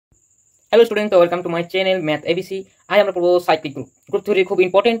Hello student, welcome to my channel math ABC. আজ আমরা পড়বো সাইক্লিক গ্রুপ। গ্রুপ থিওরি খুব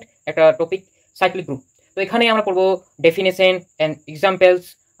ইম্পর্টেন্ট একটা টপিক, সাইক্লিক গ্রুপ। তো এখানে আমরা পড়বো ডেফিনেশন অ্যান্ড এক্সাম্পলস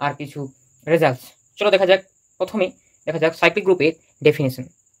আর কিছু রেজাল্টস। চলো দেখা যাক, প্রথমে দেখা যাক সাইক্লিক গ্রুপের ডেফিনেশন।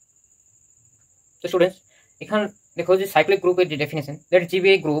 তো স্টুডেন্টস, এখানে দেখো যে সাইক্লিক গ্রুপের যে definition, that G B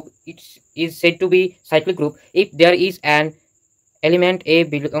A group it's is said to B cyclic group if there is an element A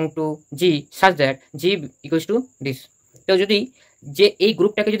belong to G such that G equals to this. তো যদি যে এই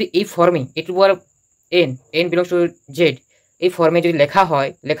গ্রুপটাকে যদি এই ফর্মে এ two power N belongs to Z এই ফর্মে যদি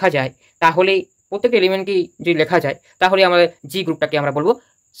লেখা যায় তাহলে প্রত্যেকটা এলিমেন্টকেই যদি লেখা যায় তাহলে আমরা জি গ্রুপটাকে আমরা বলবো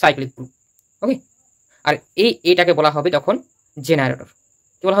সাইক্লিক গ্রুপ। ওকে, আর এটাকে বলা হবে তখন জেনারেটর।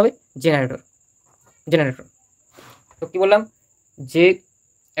 কি বলা হবে? জেনারেটর। তো কি বললাম, যে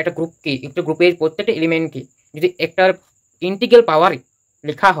একটা গ্রুপের প্রত্যেকটা এলিমেন্টকে যদি একটার ইন্টিগ্রাল পাওয়ারে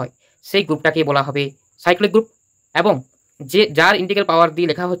লেখা হয় সেই গ্রুপটাকে বলা হবে সাইক্লিক গ্রুপ, এবং যে যার ইন্টিগ্রাল পাওয়ার দিয়ে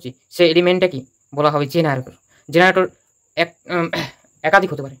লেখা হচ্ছে সেই এলিমেন্টটাকে বলা হবে জেনারেটর একাধিক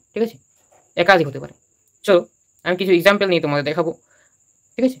হতে পারে, ঠিক আছে, একাধিক হতে পারে। চলো আমি কিছু এক্সাম্পল নিয়ে তোমাদের দেখাবো,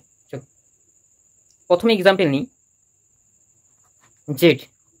 ঠিক আছে। চলো প্রথমে এক্সাম্পল নিই, জেড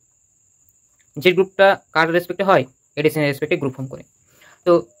গ্রুপটা কার রেসপেক্টে হয়? এডিসনের রেসপেক্টে গ্রুপ ফর্ম করে।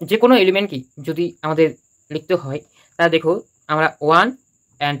 তো যে কোনো এলিমেন্টকে যদি আমাদের লিখতে হয় তা দেখো আমরা 1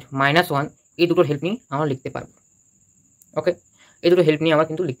 অ্যান্ড -1 এই দুটোর হেল্প নিয়ে আমরা লিখতে পারবো। ওকে, এই দুটো হেল্প নিয়ে আমরা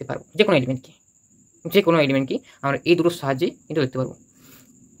কিন্তু লিখতে পারবো যে কোনো এলিমেন্টকে আমরা এই দুটোর সাহায্যে কিন্তু লিখতে পারবো।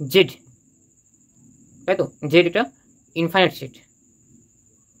 জেড, তাই তো, জেড এটা ইনফাইনাইট সেট,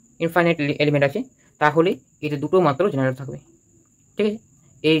 ইনফাইনাইট এলিমেন্ট আছে, তাহলে এতে দুটো মাত্র জেনারেটর থাকবে, ঠিক আছে।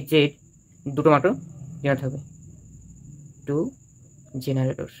 এই জেড দুটো মাত্র জেনারেটর থাকবে, 2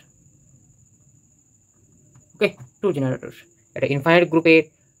 জেনারেটর। ওকে, 2 জেনারেটর। একটা ইনফাইনাইট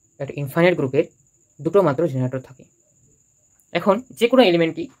গ্রুপের দুটো মাত্র জেনারেটর থাকে। এখন যে কোনো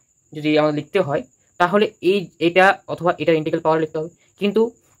এলিমেন্টই যদি আমাদের লিখতে হয় তাহলে এটা অথবা এটার ইন্টিগ্রাল পাওয়ার লিখতে হবে। কিন্তু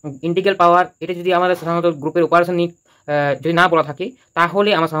ইন্টিগ্রাল পাওয়ার এটা যদি আমাদের সাধারণত গ্রুপের অপারেশন যদি না বলা থাকে তাহলে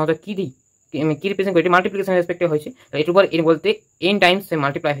আমরা সাধারণত কী দিই, কি রিপ্রেজেন্ট করি? মাল্টিপ্লিকেশন রেসপেক্টে হয়েছে, এর উপর এন বলতে এন টাইমস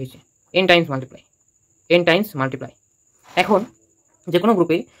মাল্টিপ্লাই হয়েছে, এন টাইমস মাল্টিপ্লাই। এখন যে কোনো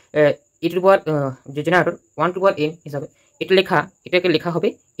গ্রুপে ই টু পাওয়ার যে জেনারেটর 1 টু পাওয়ার এন হিসাবে এটাকে লেখা হবে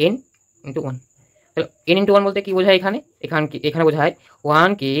n ইন্টু 1। তাহলে n ইন্টু 1 বলতে কি বোঝায়? এখানে বোঝায়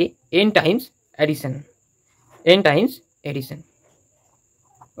 1 কে n টাইমস এডিশন।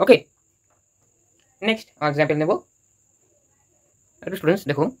 ওকে, নেক্সট এক্সাম্পল নেব। একটু স্টুডেন্টস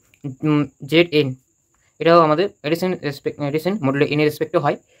দেখো, জেড এন এটাও আমাদের এডিশন মডুলো এন এর রেসপেক্টে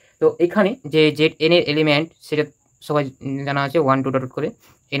হয়। তো এখানে যে জেড এন এর এলিমেন্ট সেটা সবাই জানা আছে 1 2 ডট করে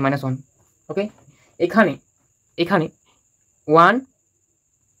n-1। ওকে, এখানে 1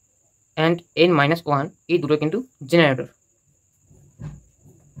 অ্যান্ড n-1 এই দুটো কিন্তু জেনারেটর।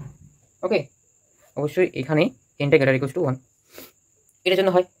 ওকে, অবশ্যই এখানে nটা গ্রেটার ইকুয়ালস টু 1 এটার জন্য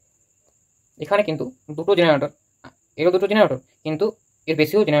হয়। এখানে কিন্তু দুটো জেনারেটর, এরও দুটো জেনারেটর, কিন্তু এর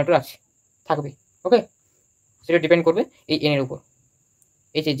বেশিও জেনারেটর থাকবে। ওকে, সেটা ডিপেন্ড করবে এই n এর উপর,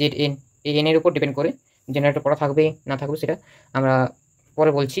 এই যে জেড এন, এই n এর উপর ডিপেন্ড করে জেনারেটর কটা থাকবে না থাকবে সেটা আমরা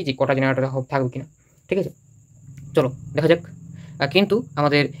পরে বলছি যে কটা জেনারেটর থাকবে কিনা, ঠিক আছে। চলো দেখা যাক। কিন্তু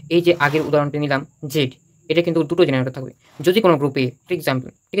আমাদের এই যে আগের উদাহরণটি নিলাম জেড, এটা কিন্তু দুটো জেনারেটর থাকবে যদি কোনো গ্রুপে, এক্সাম্পল,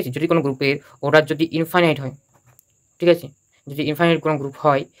 ঠিক আছে, যদি কোনো গ্রুপের অর্ডার যদি ইনফাইনাইট হয়, ঠিক আছে, যদি ইনফাইনাইট কোনো গ্রুপ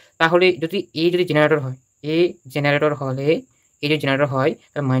হয় তাহলে যদি জেনারেটর হয়, এই যে জেনারেটর হয়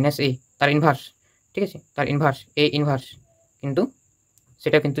তার -a তার ইনভার্স, ঠিক আছে, তার ইনভার্স এ ইনভার্স, কিন্তু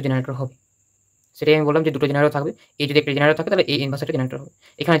সেটা কিন্তু জেনারেটর হবে। সেটাই আমি বললাম যে দুটো জেনারেটর থাকবে, এই যদি একটা জেনারেটর থাকে তাহলে এই ইনভার্স একটা জেনারেটর হবে।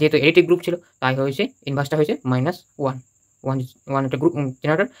 এখানে যেহেতু এডিটিভ গ্রুপ ছিল তাই হয়েছে ইনভার্সটা হয়েছে -1 একটা গ্রুপ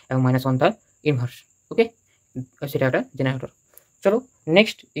জেনারেটর এবং -1 তার ইনভার্স। ওকে, সেটা একটা জেনারেটর। চলো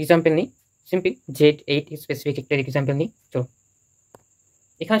নেক্সট এক্সাম্পল নিই, সিম্পল Z8 স্পেসিফিক একটা এক্সাম্পল নিই। চলো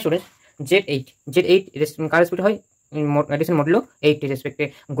এখানে স্টুডেন্ট Z8 কার রেসপেক্টে হয়? এডিশন মডুলো 8 এর রেসপেক্টে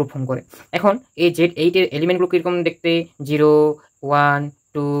গ্রুপ ফর্ম করে। এখন এই Z8 এর এলিমেন্টগুলো কীরকম দেখতে? 0 1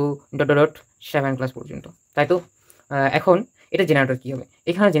 2 ডট 7 ক্লাস পর্যন্ত, তাই তো। এখন এটা জেনারেটর কী হবে?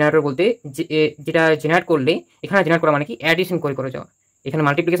 এখানে জেনারেটর বলতে যেটা জেনারেট করলে, এখানে জেনারেট করা মানে কি অ্যাডিশন করে যাওয়া। এখানে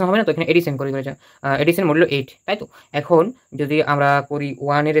মাল্টিপ্লিকেশন হবে না, তো এখানে এডিশন করে যাওয়া, এডিশন মডুলো 8, তাই তো। এখন যদি আমরা করি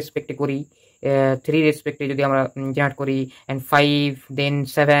 1 এর রেসপেক্টে করি, 3 রেসপেক্টে যদি আমরা জেনারেট করি, অ্যান্ড 5 দেন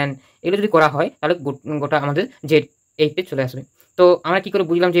 7 এগুলো যদি করা হয় তাহলে গোটা আমাদের Z8 চলে আসবে। তো আমরা কী করে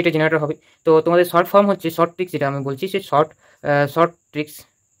বুঝলাম যে এটা জেনারেটর হবে? তো তোমাদের শর্ট ফর্ম হচ্ছে, শর্ট ট্রিক্স যেটা আমি বলছি, সে শর্ট ট্রিক্স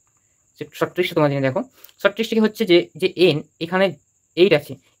তোমরা জেনে দেখো। শর্ট ট্রিক্সটি হচ্ছে যে n এখানে 8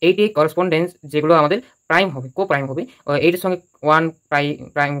 আছে, 8 এর করেসপন্ডেন্স যেগুলো আমাদের প্রাইম হবে, কো প্রাইম হবে, 8 এর সঙ্গে 1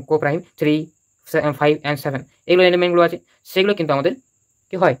 কো প্রাইম, 3 5 অ্যান্ড 7 এগুলো এলিমেন্টগুলো আছে, সেগুলো কিন্তু আমাদের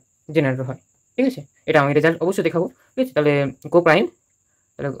কি হয়? জেনারেটর হয়। ঠিক আছে, এটা আমি রেজাল্ট অবশ্যই দেখাবো। ঠিক আছে, তাহলে গো প্রাইম,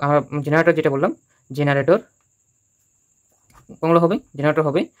 তাহলে আমরা জেনারেটর যেটা বললাম, জেনারেটর কোনগুলো হবে, জেনারেটর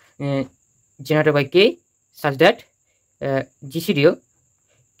হবে generator by K such that জিসিডিও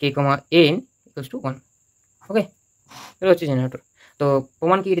K comma N equals to 1। ওকে, এটা হচ্ছে জেনারেটর। তো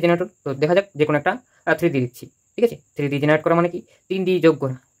প্রমাণ কি জেনারেটর? তো দেখা যাক যে কোনো একটা 3 দিয়ে দিচ্ছি। ঠিক আছে, 3 দিয়ে জেনারেট করা মানে কি 3 দিয়ে যোগ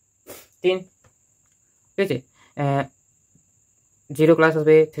করা, 3। ঠিক আছে, 0 ক্লাস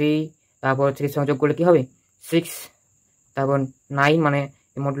আসবে 3, তারপর 3 সঙ্গে যোগ করলে কি হবে 6, তারপর 9 মানে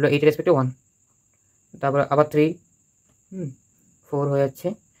মডুলো 8 রেসপেক্টে 1, তারপর আবার 3, 4 হয়ে যাচ্ছে,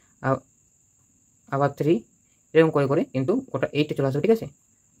 আবার 3, এরকম করে করে কিন্তু ওটা 8 চলে আসবে। ঠিক আছে,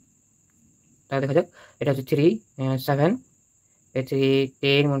 তাহলে দেখা যাক এটা হচ্ছে 3, 7, 3,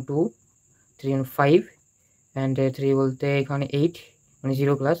 10, 2, 3, 5 অ্যান্ড 3 বলতে এখানে 8 মানে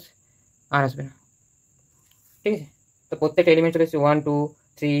 0 ক্লাস আর আসবে না। ঠিক আছে, তো প্রত্যেকটা এলিমেন্ট চলে এসেছে 1, 2,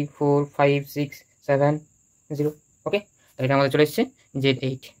 3, 4, 5, 6, 7, 0। ওকে, তো এটা আমাদের চলে এসেছে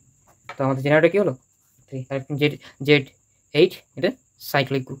Z8। তো আমাদের জেনারেটর কি হলো 3, তাহলে Z8 এটা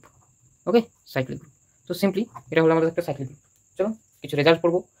সাইক্লিক গ্রুপ। ওকে, সাইক্লিক গ্রুপ। তো সিম্পলি এটা হলো আমাদের একটা সাইক্লিক গ্রুপ। চলো কিছু রেজাল্ট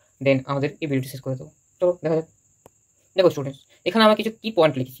করবো, দেন আমাদের এই ভিডিওটি শেষ করে দেবো। চলো দেখা যাক। দেখো স্টুডেন্টস, এখানে আমরা কিছু কি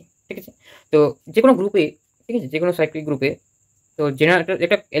পয়েন্ট লিখেছি। ঠিক আছে, তো যে কোনো গ্রুপে, ঠিক আছে, যে কোনো সাইক্লিক গ্রুপে তো জেনারেটর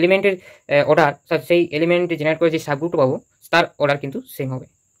একটা এলিমেন্টের অর্ডার, সেই এলিমেন্টে জেনারেট করে যে সাবগ্রুপটা পাবো তার অর্ডার কিন্তু সেম হবে।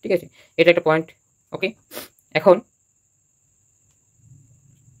 ঠিক আছে, এটা একটা পয়েন্ট। ওকে, এখন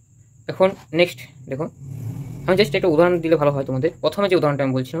নেক্সট দেখো, আমি জাস্ট একটা উদাহরণ দিলে ভালো হয় তোমাদের। প্রথমে যে উদাহরণটা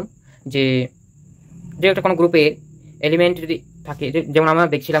আমি বলছিলাম যে একটা কোনো গ্রুপে এলিমেন্ট যদি থাকে, যেমন আমরা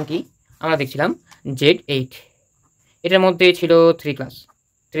দেখছিলাম Z8, এটার মধ্যে ছিল 3 ক্লাস,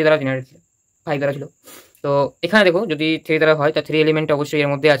 3 দ্বারা জেনারেট ছিল, 5 দ্বারা ছিল। তো এখানে দেখো যদি 3 দ্বারা হয় তা 3 এলিমেন্ট অবশ্যই এর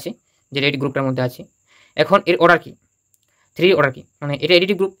মধ্যে আছে, Z8 গ্রুপটার মধ্যে আছে। এখন এর অর্ডার কি, 3 অর্ডার কি, মানে এটা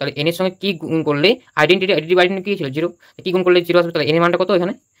এডিটিভ গ্রুপ, তাহলে এন এর সঙ্গে কি গুণ করলে আইডেন্টিটি কি ছিল 0, কি গুণ করলে 0 আসবে, তাহলে এন এর মানটা কত,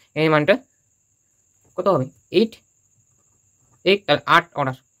 এখানে এন এর মানটা কত হবে 8, তাহলে 8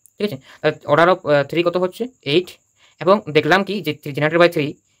 অর্ডার। ঠিক আছে, তাহলে অর্ডার অফ 3 কত হচ্ছে 8, এবং দেখলাম কি যে জেনারেটেড বাই 3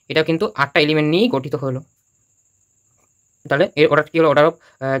 এটা কিন্তু 8টা এলিমেন্ট নিয়েই গঠিত হলো। তাহলে এর অর্ডার কি হলো, অর্ডার অফ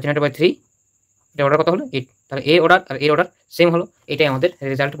জেনারেটেড বাই 3, এটা অর্ডার কত হলো 8, তাহলে এর অর্ডার আর এর অর্ডার সেম হলো। এটাই আমাদের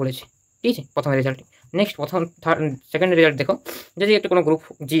রেজাল্ট বলেছে। ঠিক আছে, প্রথম রেজাল্ট। নেক্সট সেকেন্ড রেজাল্ট দেখো, যদি একটা কোনো গ্রুপ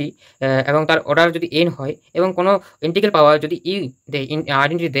জি এবং তার অর্ডার যদি এন হয় এবং কোনো ইন্টিগ্রাল পাওয়ার যদি ই দেয়,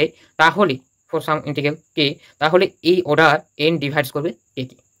 আইডেন্টিটি দেয়, তাহলে ফর সাম ইন্টিগ্রাল কে, তাহলে এই অর্ডার এন ডিভাইডস করবে কে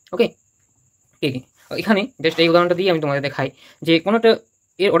কে। ওকে, কে কে। এখানে জাস্ট এই উদাহরণটা দিয়ে আমি তোমাদের দেখাই যে কোনোটা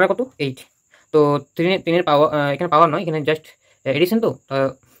এর অর্ডার কত 8, তো 3 পাওয়ার, এখানে পাওয়ার নয়, এখানে জাস্ট এডিশন। তো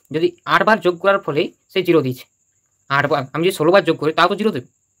যদি 8 বার যোগ করার ফলে সে 0 দিয়েছে, 8 বার আমি যদি 16 বার যোগ করি তাও তো 0 দেবে,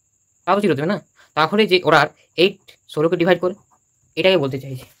 না। তাহলে যে অর্ডার 8 16কে ডিভাইড করে, এটাকে বলতে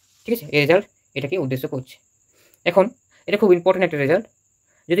চাইছে। ঠিক আছে, এই রেজাল্ট এটাকে উদ্দেশ্য করছে। এখন এটা খুব ইম্পর্টেন্ট একটা রেজাল্ট।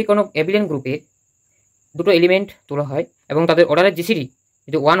 যদি কোনো অ্যাবিলিয়ান গ্রুপে দুটো এলিমেন্ট তোলা হয় এবং তাদের অর্ডারের জিসিডি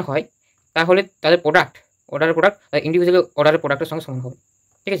যদি 1 হয়, তাহলে তাদের অর্ডারের প্রোডাক্ট ইন্ডিভিজুয়াল অর্ডারের প্রোডাক্টের সঙ্গে সমান হবে।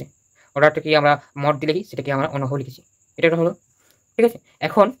 ঠিক আছে, অর্ডারটা কি আমরা মড দিয়ে লিখি, সেটাকে আমরা অনভাবে লিখেছি, এটা হলো। ঠিক আছে,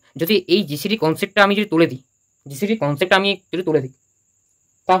 এখন যদি এই জিসিডি কনসেপ্টটা আমি যদি তুলে দিই,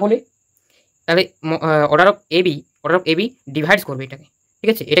 তাহলে অর্ডার অফ এবি ডিভাইডস করবে এটাকে। ঠিক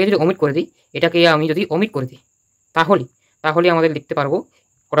আছে, এটাকে যদি ওমিট করে দিই, তাহলে আমাদের লিখতে পারবো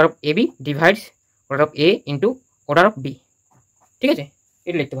order of AB divides order of A into order of B. ঠিক আছে,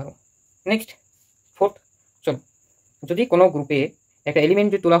 এটা লিখতে পারবো। নেক্সট ফোর্থ, চলো, যদি কোনো গ্রুপে একটা এলিমেন্ট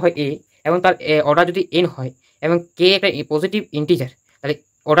যদি তোলা হয় এ এবং তার অর্ডার যদি এন হয় এবং কে একটা পজিটিভ ইন্টিজার, তাহলে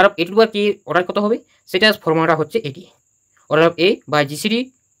অর্ডার অফ এ টু কি অর্ডার কত হবে, সেটা ফর্মুলাটা হচ্ছে এটি, order of A by GCD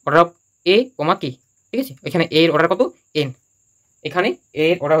order of এ কমা কে। ঠিক আছে, এখানে এর অর্ডার কত এন, এখানে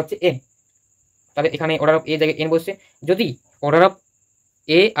এর অর্ডার হচ্ছে এন, তাহলে এখানে অর্ডার অফ এ জায়গায় এন বসছে। যদি order of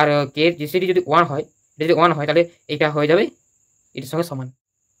A R K GCD যদি 1 হয়, তাহলে এটা হয়ে যাবে এটার সঙ্গে সমান।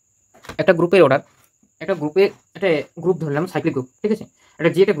 একটা গ্রুপের অর্ডার, একটা গ্রুপ ধরলাম সাইক্লিক গ্রুপ। ঠিক আছে, এটা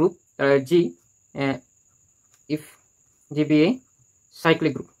জি একটা group, G if G B A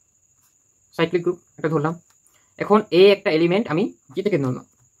cyclic group এটা ধরলাম। এখন এ একটা এলিমেন্ট আমি জি থেকে ধরলাম,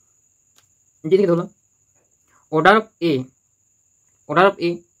 অর্ডার অফ এ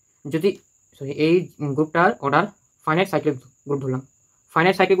যদি এই গ্রুপটার অর্ডার ফাইনাইট সাইক্লিক গ্রুপ ধরলাম।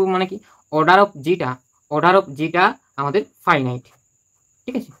 ফাইনাইট সাইক্লিক গ্রুপ মানে কি, অর্ডার অফ জিটা আমাদের ফাইনাইট।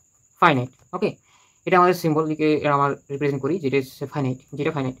 ঠিক আছে, ফাইনাইট। ওকে, এটা আমাদের সিম্বল দিকে আমার রিপ্রেজেন্ট করি, যেটা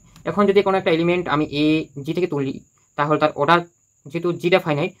ফাইনাইট। এখন যদি কোনো একটা এলিমেন্ট আমি এ জি থেকে তুলি, তাহলে তার অর্ডার, যেহেতু জিটা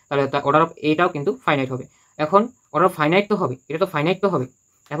ফাইনাইট, তাহলে তার অর্ডার অফ এটাও কিন্তু ফাইনাইট হবে। এখন অর্ডার অফ ফাইনাইট তো হবে,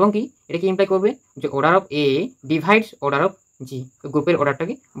 এবং কি এটা কি ইমপ্লাই করবে যে order of A divides order of জি গ্রুপের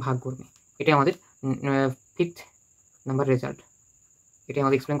অর্ডারটাকে ভাগ করবে। এটাই আমাদের 5th নাম্বার রেজাল্ট। এটাই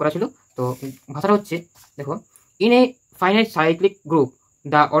আমাদের এক্সপ্লেন করা ছিল। তো ভাষাটা হচ্ছে দেখো, in a finite cyclic group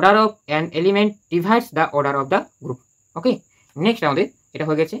the order of an element divides the order of the group. Okay, next আমাদের এটা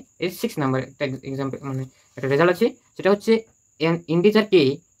হয়ে গেছে এর 6 নাম্বার একটা এক্সাম্পল, মানে একটা রেজাল্ট আছে, সেটা হচ্ছে an integer k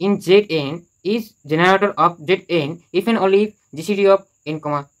in Zn is generator of Zn if and only if GCD of n,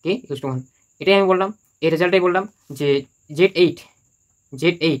 k equals to 1। এটাই আমি বললাম, এই রেজাল্টটাই বললাম যে Z8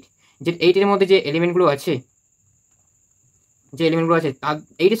 এর মধ্যে যে এলিমেন্টগুলো আছে, তার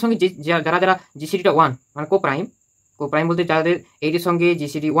 8 এর সঙ্গে যারা যারা জিসিডিটা 1 মানে কোপ্রাইম বলতে যাদের 8 এর সঙ্গে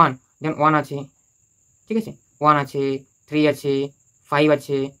জিসিডি 1, যেমন 1 আছে, ঠিক আছে, 1 আছে, 3 আছে, 5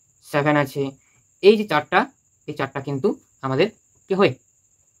 আছে, 7 আছে, এই যে এই চারটা কিন্তু আমাদের কি হয়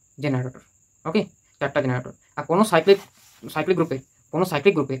জেনারেটর। ওকে, চারটা জেনারেটর। আর কোনো সাইক্লিক গ্রুপের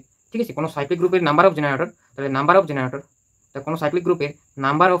ঠিক আছে, কোনো সাইক্লিক গ্রুপের নাম্বার অফ জেনারেটর, তাহলে নাম্বার অফ জেনারেটর, তাহলে কোনো সাইক্লিক গ্রুপের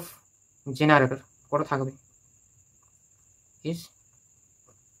নাম্বার অফ জেনারেটর কত থাকবে is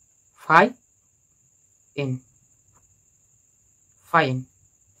 5n,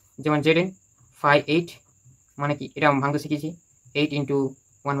 যেমন Zn 5 8 মানে কি, এটা ভাঙতে শিখেছি, 8 ইন্টু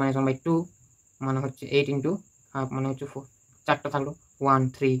 1 - 1/2 মানে হচ্ছে 8 ইন্টু হাফ মানে হচ্ছে 4। চারটা থাকলো 1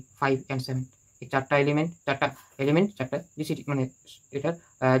 3 5 and 7, এই চারটা এলিমেন্ট চারটা জিসিডি মানে এটার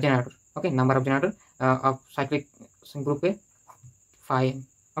generator. Okay, number of generator of cyclic গ্রুপে 5n।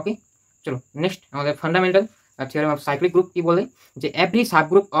 ওকে, চলো নেক্সট আমাদের fundamental theorem of cyclic group কি বলে, যে every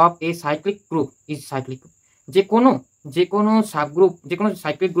subgroup of A cyclic group is cyclic group. যে কোনো সাবগ্রুপ, যে কোনো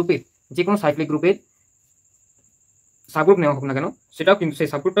সাইক্লিক গ্রুপের সাবগ্রুপ নেওয়া হোক না কেন, সেটাও কিন্তু সেই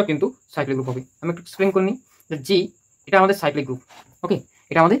সাবগ্রুপটাও কিন্তু সাইক্লিক গ্রুপ হবে। আমি একটু এক্সপ্লেন করে নিই যে জি এটা আমাদের সাইক্লিক গ্রুপ। ওকে,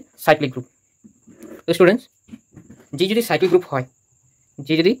 এটা আমাদের সাইক্লিক গ্রুপ। তো স্টুডেন্টস, জি যদি সাইক্লিক গ্রুপ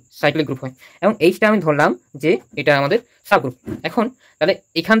হয় এবং এইচটা আমি ধরলাম যে এটা আমাদের সাবগ্রুপ। এখন তাহলে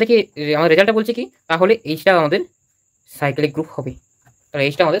এখান থেকে আমার রেজাল্টটা বলছে কি, তাহলে এইচটা আমাদের সাইক্লিক গ্রুপ হবে,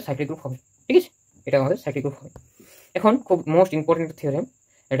 ঠিক আছে, এটা আমাদের সাইক্লিক গ্রুপ হবে। এখন খুব মোস্ট ইম্পর্টেন্ট থিওরেম,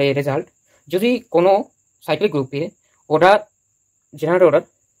 এটা রেজাল্ট, যদি কোনো সাইক্লিক গ্রুপে জেনারেটর অর্ডার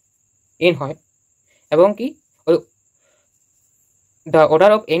n হয় এবং কি the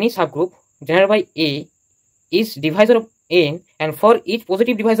order of any subgroup generated by A is divisor of n, and for each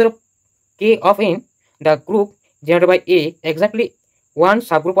positive divisor of k of n, the group generated by A exactly one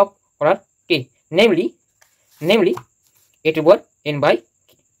subgroup of order k, namely a to the power n by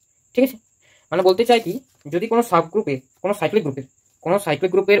k। ঠিক আছে, মানে বলতে চাই কি, যদি কোনো সাবগ্রুপে কোনো cyclic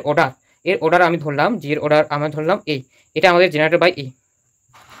গ্রুপের অর্ডার আমি ধরলাম, জি এর অর্ডার আমি ধরলাম a, এটা আমাদের জেনারেটর বাই a,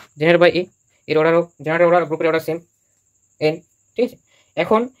 এর জেনারেটর অর্ডার গ্রুপের অর্ডার সেম n। ঠিক আছে,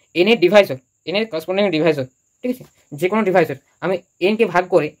 এখন n এর করসপন্ডিং ডিভাইসর, ঠিক আছে, যে কোনো ডিভাইসর আমি n কে ভাগ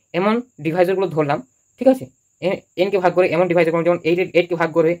করে এমন ডিভাইসরগুলো ধরলাম, ঠিক আছে, n কে ভাগ করে এমন ডিভাইসর, যেমন 8 কে ভাগ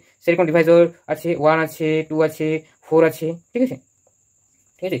করে সেরকম ডিভাইসর আছে, 1 আছে, 2 আছে, 4 আছে, ঠিক আছে,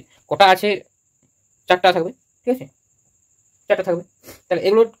 কটা আছে, চারটা থাকবে, ঠিক আছে, তাহলে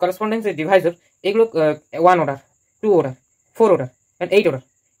এগুলো করসপন্ডেন্স ডিভাইসর, এগুলো 1 অর্ডার, 2 অর্ডার, 4 অর্ডার, 8 অর্ডার,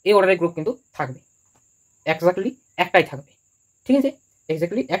 এই অর্ডারের গ্রুপ কিন্তু থাকবে, এক্স্যাক্টলি একটাই থাকবে, ঠিক আছে,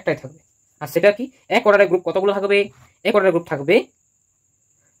 আর সেটা কি, এক অর্ডারের গ্রুপ কতগুলো থাকবে, এক অর্ডারের গ্রুপ থাকবে,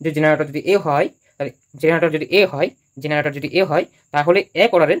 যে জেনারেটর যদি এ হয়, তাহলে জেনারেটর যদি এ হয় তাহলে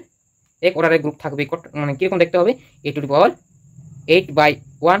এক অর্ডারের গ্রুপ থাকবে, মানে কিরকম দেখতে হবে, a to the power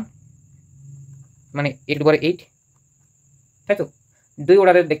 8/1 মানে a to the power 8, তাই তো। 2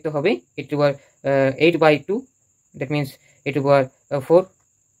 অর্ডারের দেখতে হবে a to the power 8/2, that means a to the power 4,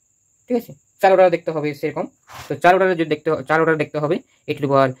 ঠিক আছে। 4 অর্ডার দেখতে হবে সেরকম, তো 4 অর্ডারে যদি দেখতে হবে a to the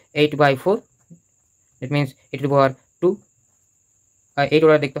power 8/4, that means a to the power 2, R 8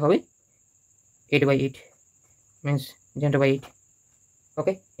 order দেখতে হবে 8/8, means generator by 8।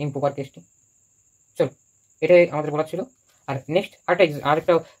 Okay, improper কেসটি। চলো, এটাই আমাদের বলার ছিল। আর নেক্সট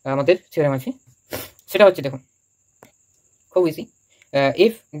আরেকটা আমাদের থিওরেম আছে, সেটা হচ্ছে দেখুন খুব easy,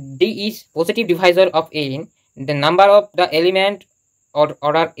 if d is positive divisor of n, the number of the element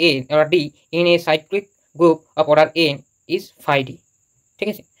order a or d in a cyclic group of order n is 5d। ঠিক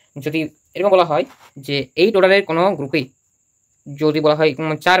আছে, যদি এরকম বলা হয় যে 8 অর্ডারের কোনো গ্রুপে যদি বলা হয়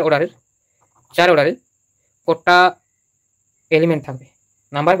 4 অর্ডারের কটা এলিমেন্ট থাকবে,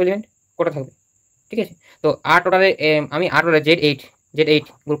 নাম্বার অফ এলিমেন্ট কটা থাকবে, ঠিক আছে। তো 8 অর্ডারে আমি 8 অর্ডারে Z8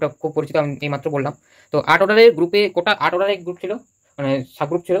 গ্রুপটা খুব পরিচিত, আমি এইমাত্র বললাম। তো 8 অর্ডারের গ্রুপে কটা 8 অর্ডারের গ্রুপ ছিল, মানে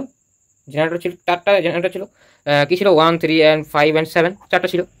সাবগ্রুপ ছিল, জেনারেটর ছিল 4টা জেনারেটর ছিল, কি ছিল 1 3 and 5 and 7, 4টা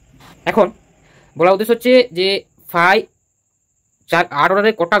ছিল। এখন বলার উদ্দেশ্য হচ্ছে যে 8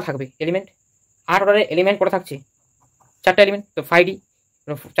 অর্ডারে কটা থাকবে এলিমেন্ট, 8 অর্ডারের এলিমেন্ট কটা থাকছে, 4টা এলিমেন্ট, তো 5d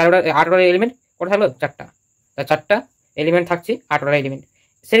 8 অর্ডারের এলিমেন্ট কটা থাকলো, 4টা, তা 4টা এলিমেন্ট থাকছে 8টা এলিমেন্ট।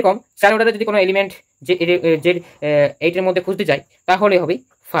 সেরকম 4 অর্ডারে যদি কোনো এলিমেন্ট যে 8-এর মধ্যে খুঁজতে চাই তাহলে হবে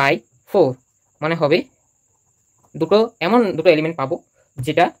 5 4, মানে হবে এমন দুটো এলিমেন্ট পাবো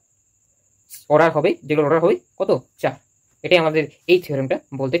যেটা অর্ডার হবে, যেগুলোর অর্ডার হবে কত 4। এটাই আমাদের এই থিওরেমটা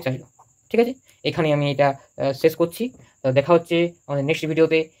বলতে চাইলো। ঠিক আছে, এখানে আমি এটা শেষ করছি। দেখা হচ্ছে আমাদের নেক্সট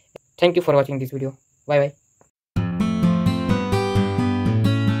ভিডিওতে। Thank you for watching this video. Bye bye.